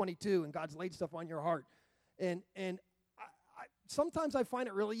at 2:22 and God's laid stuff on your heart. And I sometimes I find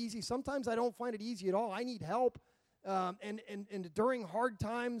it really easy. Sometimes I don't find it easy at all. I need help. And during hard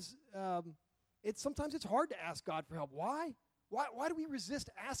times, sometimes it's hard to ask God for help. Why? Why do we resist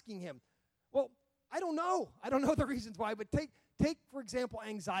asking him? Well, I don't know. I don't know the reasons why, but take for example,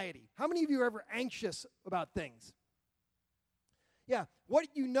 anxiety. How many of you are ever anxious about things? Yeah, what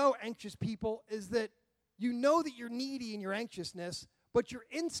you know, anxious people, is that you know that you're needy in your anxiousness, but your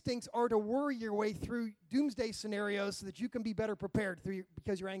instincts are to worry your way through doomsday scenarios so that you can be better prepared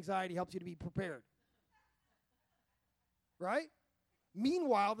because your anxiety helps you to be prepared. Right?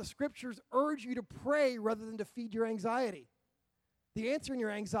 Meanwhile, the scriptures urge you to pray rather than to feed your anxiety. The answer in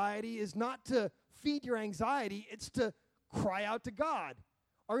your anxiety is not to feed your anxiety, it's to cry out to God.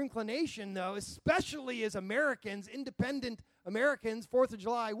 Our inclination, though, especially as Americans, independent Americans, 4th of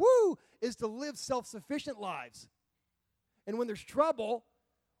July, woo, is to live self-sufficient lives. And when there's trouble,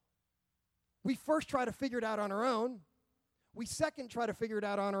 we first try to figure it out on our own. We second try to figure it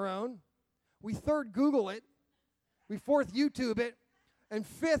out on our own. We third Google it. We fourth YouTube it. And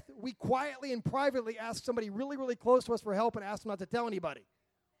fifth, we quietly and privately ask somebody really, really close to us for help and ask them not to tell anybody.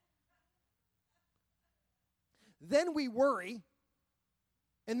 Then we worry,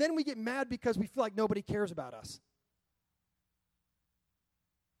 and then we get mad because we feel like nobody cares about us.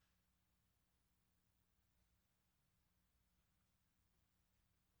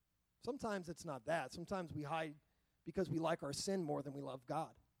 Sometimes it's not that. Sometimes we hide because we like our sin more than we love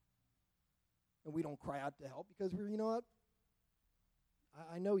God. And we don't cry out to help because we're, you know what?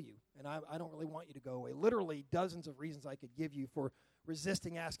 I know you, and I don't really want you to go away. Literally dozens of reasons I could give you for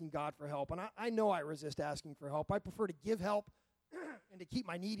resisting asking God for help. And I know I resist asking for help. I prefer to give help and to keep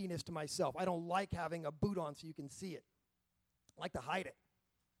my neediness to myself. I don't like having a boot on so you can see it. I like to hide it.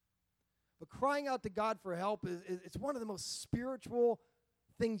 But crying out to God for help it's one of the most spiritual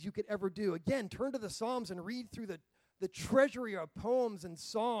things you could ever do. Again, turn to the Psalms and read through the treasury of poems and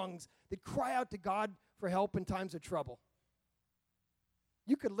songs that cry out to God for help in times of trouble.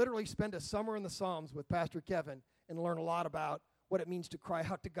 You could literally spend a summer in the Psalms with Pastor Kevin and learn a lot about what it means to cry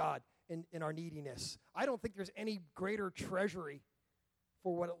out to God in our neediness. I don't think there's any greater treasury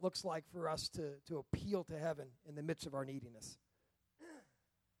for what it looks like for us to appeal to heaven in the midst of our neediness.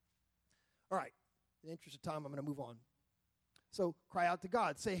 All right, in the interest of time, I'm going to move on. So cry out to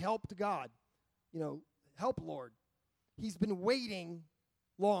God. Say help to God. Help, Lord. He's been waiting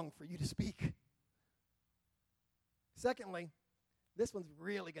long for you to speak. Secondly, this one's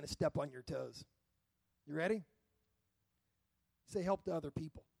really going to step on your toes. You ready? Say help to other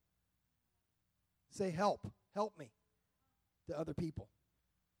people. Say help me to other people.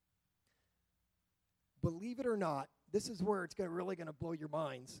 Believe it or not, this is where it's really going to blow your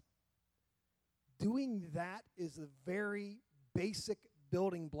minds. Doing that is a very basic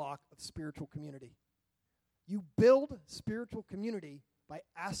building block of spiritual community. You build spiritual community by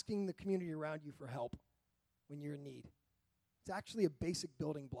asking the community around you for help when you're in need. It's actually a basic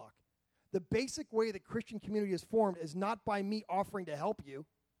building block. The basic way that Christian community is formed is not by me offering to help you.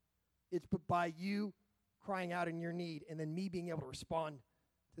 It's by you crying out in your need and then me being able to respond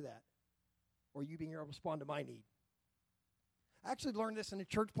to that, or you being able to respond to my need. I actually learned this in the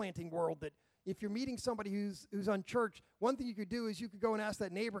church planting world, that if you're meeting somebody who's unchurched, one thing you could do is you could go and ask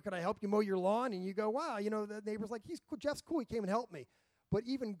that neighbor, could I help you mow your lawn? And you go, wow, the neighbor's like, Jeff's cool, he came and helped me. But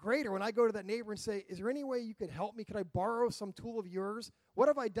even greater, when I go to that neighbor and say, is there any way you could help me? Could I borrow some tool of yours? What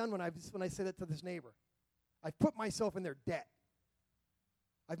have I done when I say that to this neighbor? I've put myself in their debt.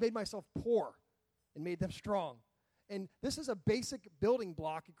 I've made myself poor and made them strong. And this is a basic building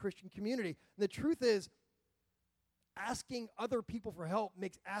block in Christian community. And the truth is, asking other people for help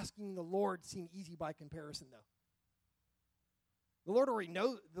makes asking the Lord seem easy by comparison, though. The Lord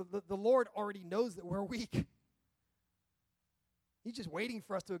already knows that we're weak. He's just waiting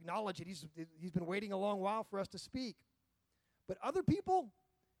for us to acknowledge it. He's been waiting a long while for us to speak. But other people,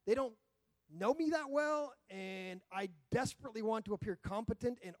 they don't know me that well, and I desperately want to appear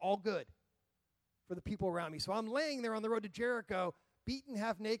competent and all good for the people around me. So I'm laying there on the road to Jericho, beaten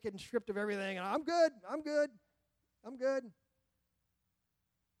half naked and stripped of everything, and I'm good.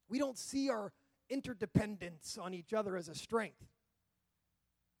 We don't see our interdependence on each other as a strength.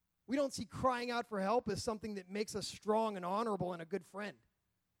 We don't see crying out for help as something that makes us strong and honorable and a good friend.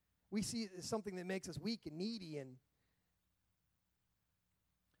 We see it as something that makes us weak and needy.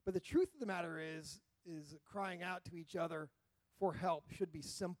 But the truth of the matter is crying out to each other for help should be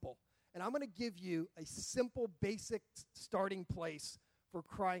simple. And I'm going to give you a simple, basic starting place for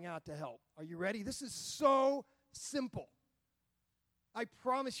crying out to help. Are you ready? This is so simple. I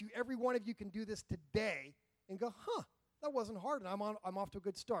promise you, every one of you can do this today and go, that wasn't hard, and I'm off to a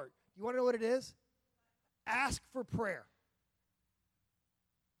good start. You want to know what it is? Ask for prayer.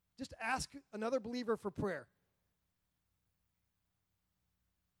 Just ask another believer for prayer.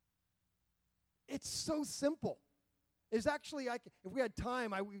 It's so simple. It's actually, if we had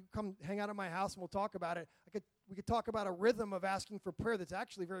time, I would come hang out at my house and we'll talk about it. We could talk about a rhythm of asking for prayer that's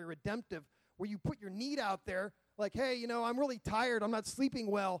actually very redemptive, where you put your need out there, like, hey, I'm really tired. I'm not sleeping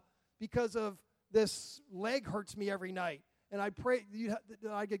well because of this leg hurts me every night. And I pray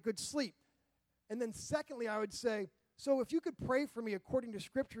that I get good sleep. And then secondly, I would say, so if you could pray for me according to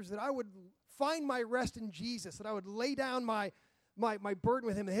scriptures, that I would find my rest in Jesus, that I would lay down my burden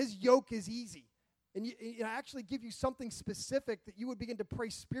with him, and his yoke is easy. And I actually give you something specific that you would begin to pray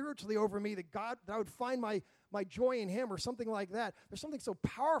spiritually over me, that I would find my joy in him or something like that. There's something so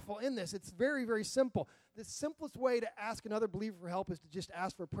powerful in this. It's very, very simple. The simplest way to ask another believer for help is to just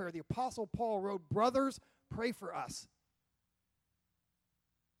ask for prayer. The Apostle Paul wrote, brothers, pray for us.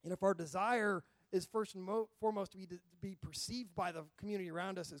 And if our desire is first and foremost to be perceived by the community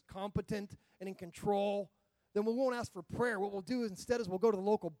around us as competent and in control, then we won't ask for prayer. What we'll do instead is we'll go to the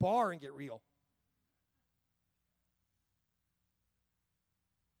local bar and get real.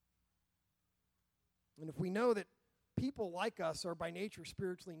 And if we know that people like us are by nature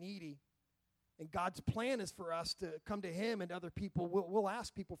spiritually needy, and God's plan is for us to come to him and other people, we'll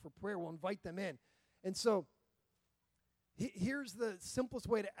ask people for prayer. We'll invite them in. And so here's the simplest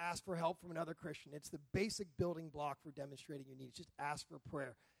way to ask for help from another Christian. It's the basic building block for demonstrating your needs. Just ask for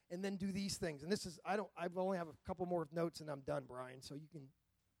prayer. And then do these things. And this is, I only have a couple more notes and I'm done, Brian. So you can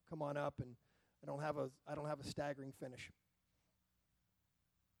come on up, and I don't have a staggering finish.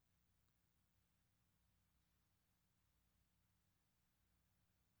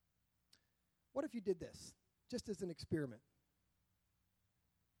 What if you did this, just as an experiment?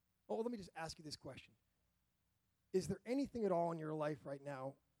 Oh, let me just ask you this question. Is there anything at all in your life right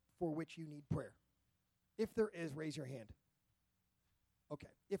now for which you need prayer? If there is, raise your hand.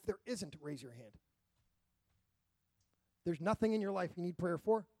 Okay. If there isn't, raise your hand. There's nothing in your life you need prayer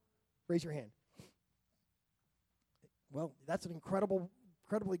for? Raise your hand. Well, that's an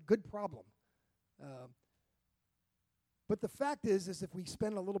incredibly good problem. But the fact is if we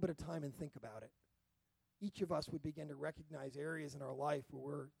spend a little bit of time and think about it, each of us would begin to recognize areas in our life where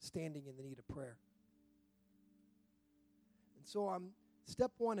we're standing in the need of prayer. And so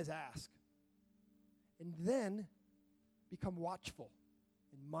step one is ask. And then become watchful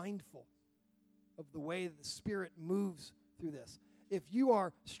and mindful of the way that the Spirit moves through this. If you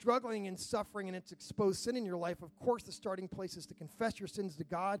are struggling and suffering and it's exposed sin in your life, of course the starting place is to confess your sins to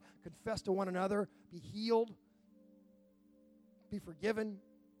God, confess to one another, be healed, be forgiven.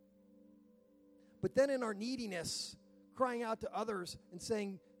 But then in our neediness, crying out to others and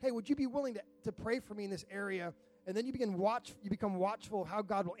saying, hey, would you be willing to pray for me in this area? And then you become watchful of how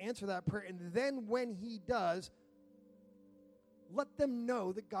God will answer that prayer. And then when he does, let them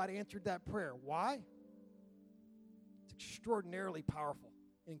know that God answered that prayer. Why? It's extraordinarily powerful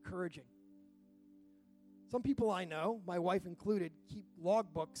and encouraging. Some people I know, my wife included, keep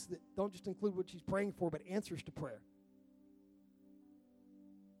logbooks that don't just include what she's praying for, but answers to prayer.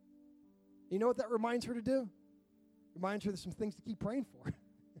 You know what that reminds her to do? Reminds her there's some things to keep praying for.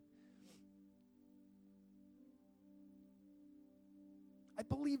 I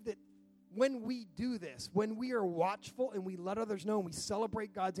believe that when we do this, when we are watchful and we let others know and we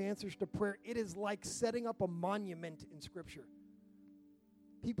celebrate God's answers to prayer, it is like setting up a monument in Scripture.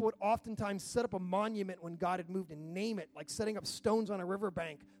 People would oftentimes set up a monument when God had moved and name it, like setting up stones on a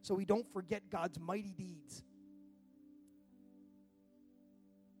riverbank so we don't forget God's mighty deeds.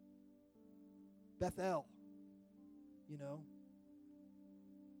 Bethel,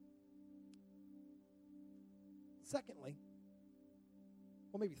 Secondly,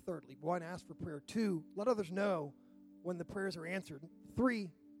 well, maybe thirdly, one, ask for prayer. Two, let others know when the prayers are answered. Three,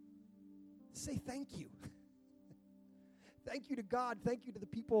 say thank you. Thank you to God. Thank you to the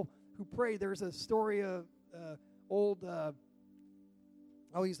people who prayed. There's a story of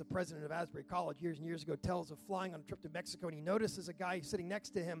he's the president of Asbury College years and years ago, tells of flying on a trip to Mexico, and he notices a guy sitting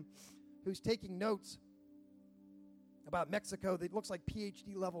next to him who's taking notes about Mexico that looks like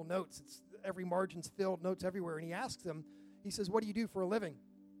PhD level notes. It's every margin's filled, notes everywhere. And he asks him, he says, what do you do for a living?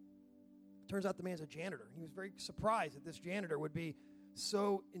 Turns out the man's a janitor. He was very surprised that this janitor would be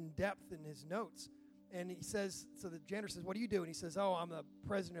so in-depth in his notes. And he says, so the janitor says, what do you do? And he says, I'm the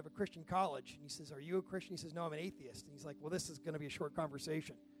president of a Christian college. And he says, are you a Christian? He says, no, I'm an atheist. And he's like, well, this is going to be a short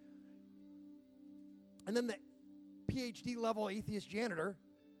conversation. And then the PhD level atheist janitor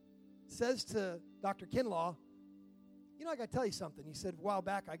says to Dr. Kinlaw, I got to tell you something. He said, a while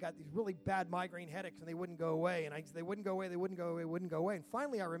back, I got these really bad migraine headaches, and they wouldn't go away. And they wouldn't go away, they wouldn't go away, wouldn't go away. And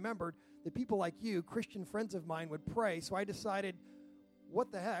finally, I remembered that people like you, Christian friends of mine, would pray. So I decided,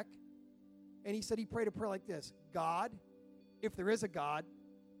 what the heck? And he said he prayed a prayer like this: God, if there is a God,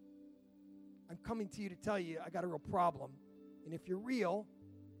 I'm coming to you to tell you I got a real problem. And if you're real,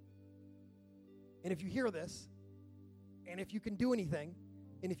 and if you hear this, and if you can do anything,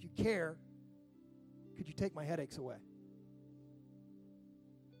 and if you care, could you take my headaches away?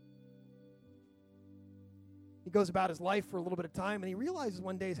 He goes about his life for a little bit of time, and he realizes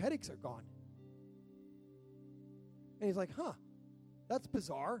one day his headaches are gone. And he's like, that's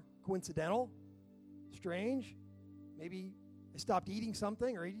bizarre, coincidental, strange. Maybe I stopped eating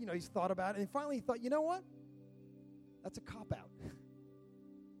something, or, he's thought about it. And finally he thought, you know what? That's a cop-out.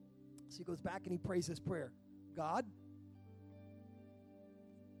 So he goes back and he prays this prayer. God,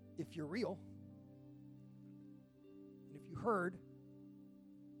 if you're real, and if you heard,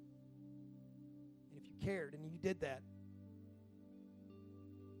 and if you cared, and you did that,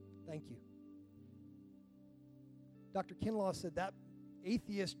 thank you. Dr. Kinlaw said that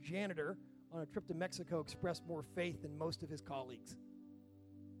atheist janitor on a trip to Mexico expressed more faith than most of his colleagues.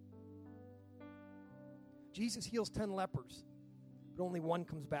 Jesus heals 10 lepers, but only one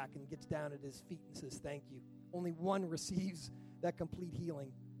comes back and gets down at his feet and says, thank you. Only one receives that complete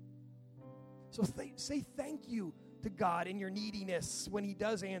healing. So say thank you to God in your neediness when he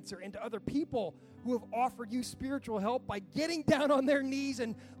does answer, and to other people who have offered you spiritual help by getting down on their knees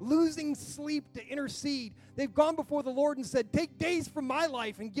and losing sleep to intercede. They've gone before the Lord and said, take days from my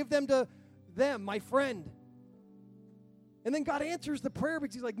life and give them to them, my friend. And then God answers the prayer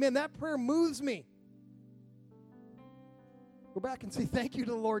because he's like, man, that prayer moves me. Go back and say thank you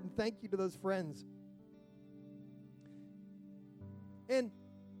to the Lord and thank you to those friends. And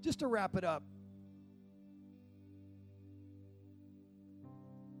just to wrap it up,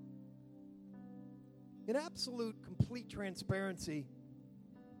 in absolute, complete transparency,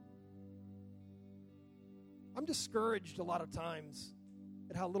 I'm discouraged a lot of times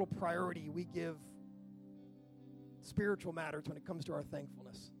at how little priority we give spiritual matters when it comes to our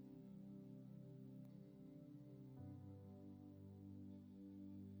thankfulness.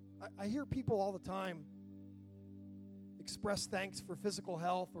 I hear people all the time express thanks for physical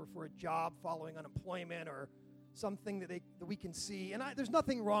health or for a job following unemployment or something that we can see, and there's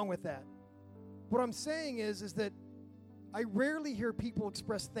nothing wrong with that. What I'm saying is that I rarely hear people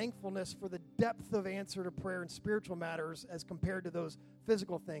express thankfulness for the depth of answer to prayer in spiritual matters as compared to those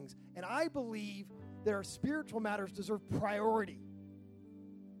physical things. And I believe that our spiritual matters deserve priority.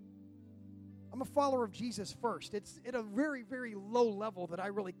 I'm a follower of Jesus first. It's at a very, very low level that I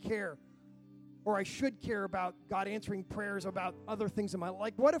really care, or I should care about God answering prayers about other things in my life.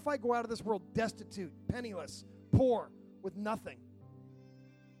 Like, what if I go out of this world destitute, penniless, poor, with nothing,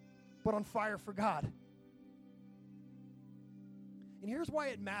 but on fire for God? And here's why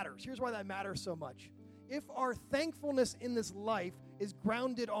it matters. Here's why that matters so much. If our thankfulness in this life is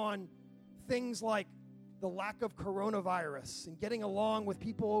grounded on things like the lack of coronavirus and getting along with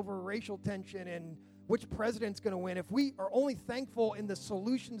people over racial tension and which president's going to win, if we are only thankful in the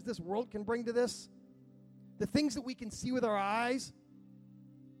solutions this world can bring to this, the things that we can see with our eyes,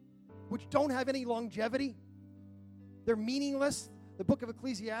 which don't have any longevity, they're meaningless. The book of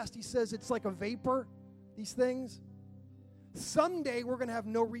Ecclesiastes says it's like a vapor, these things. Someday we're going to have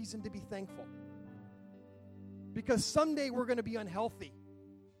no reason to be thankful. Because someday we're going to be unhealthy.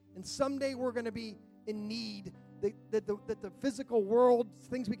 And someday we're going to be in need that the physical world,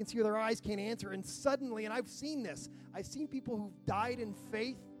 things we can see with our eyes, can't answer. And suddenly, and I've seen this, I've seen people who've died in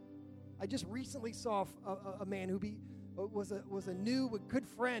faith. I just recently saw a man who was a good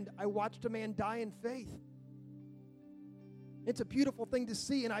friend. I watched a man die in faith. It's a beautiful thing to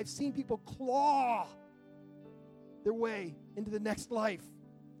see, and I've seen people claw their way into the next life.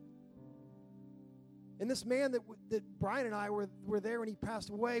 And this man that Brian and I were there when he passed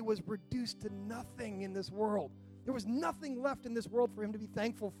away was reduced to nothing in this world. There was nothing left in this world for him to be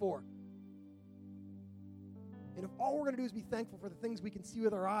thankful for. And if all we're going to do is be thankful for the things we can see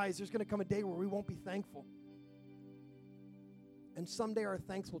with our eyes, there's going to come a day where we won't be thankful. And someday our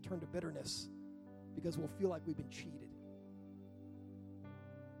thanks will turn to bitterness because we'll feel like we've been cheated.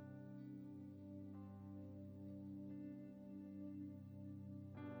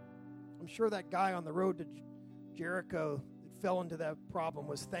 I'm sure that guy on the road to Jericho that fell into that problem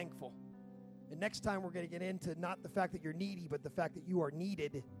was thankful. And next time we're going to get into not the fact that you're needy, but the fact that you are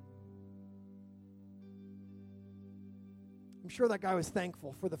needed. I'm sure that guy was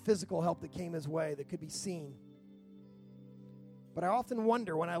thankful for the physical help that came his way that could be seen. But I often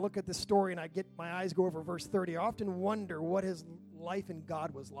wonder when I look at this story and my eyes go over verse 30, I often wonder what his life in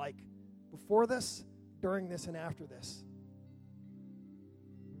God was like before this, during this, and after this.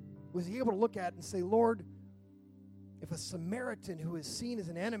 Was he able to look at it and say, Lord, if a Samaritan who is seen as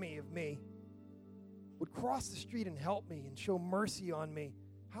an enemy of me would cross the street and help me and show mercy on me,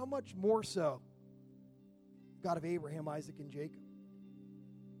 how much more so God of Abraham, Isaac, and Jacob?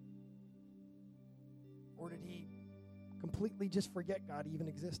 Or did he completely just forget God even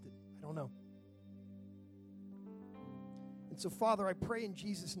existed? I don't know. And so, Father, I pray in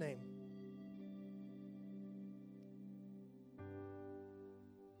Jesus' name,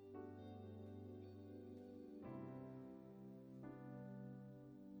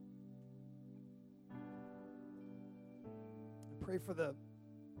 I pray for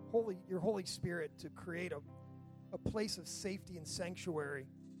your Holy Spirit to create a place of safety and sanctuary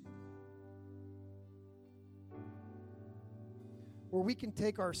where we can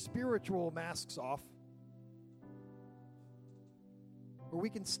take our spiritual masks off, where we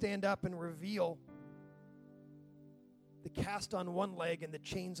can stand up and reveal the cast on one leg and the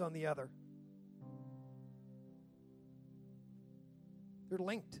chains on the other. They're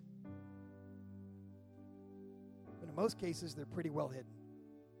linked. But in most cases, they're pretty well hidden.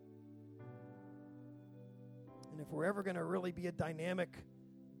 And if we're ever going to really be a dynamic,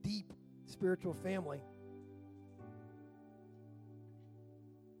 deep spiritual family,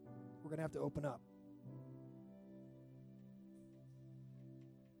 we're going to have to open up.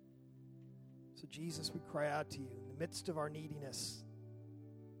 So, Jesus, we cry out to you in the midst of our neediness.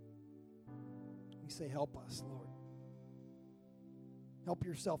 We say, help us, Lord. Help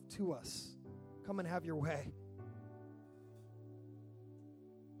yourself to us. Come and have your way.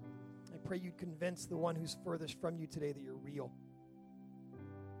 I pray you'd convince the one who's furthest from you today that you're real.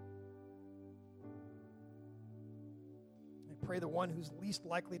 I pray the one who's least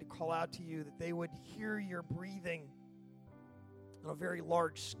likely to call out to you, that they would hear your breathing on a very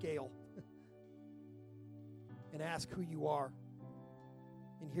large scale and ask who you are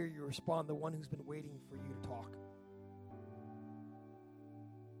and hear you respond, the one who's been waiting for you to talk.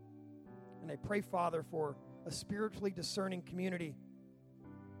 And I pray, Father, for a spiritually discerning community,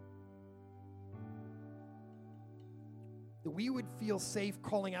 that we would feel safe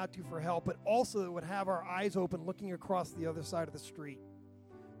calling out to you for help, but also that would have our eyes open looking across the other side of the street.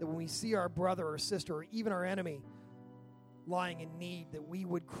 That when we see our brother or sister or even our enemy lying in need, that we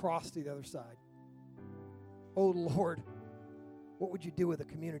would cross to the other side. Oh, Lord, what would you do with a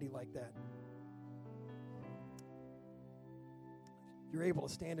community like that? If you're able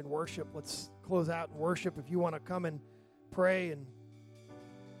to stand and worship, let's close out and worship. If you want to come and pray and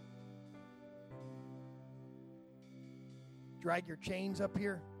drag your chains up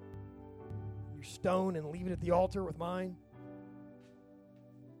here, your stone, and leave it at the altar with mine.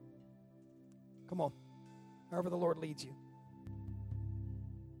 Come on, however the Lord leads you.